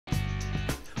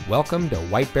Welcome to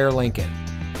White Bear Lincoln,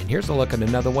 and here's a look at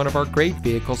another one of our great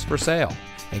vehicles for sale,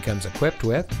 and comes equipped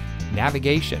with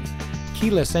navigation,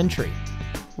 keyless entry,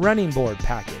 running board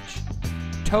package,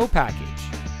 tow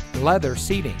package, leather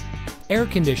seating, air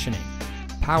conditioning,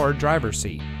 power driver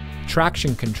seat,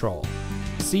 traction control,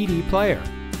 CD player,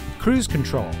 cruise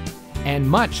control, and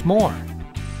much more.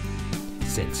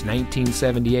 Since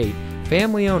 1978,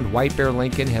 family-owned White Bear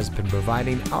Lincoln has been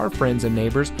providing our friends and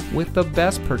neighbors with the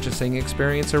best purchasing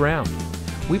experience around.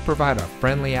 We provide a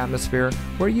friendly atmosphere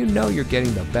where you know you're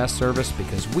getting the best service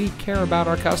because we care about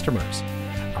our customers.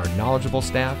 Our knowledgeable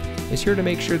staff is here to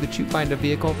make sure that you find a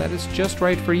vehicle that is just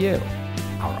right for you.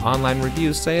 Our online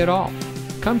reviews say it all.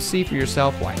 Come see for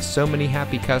yourself why so many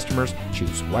happy customers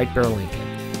choose White Bear Lincoln.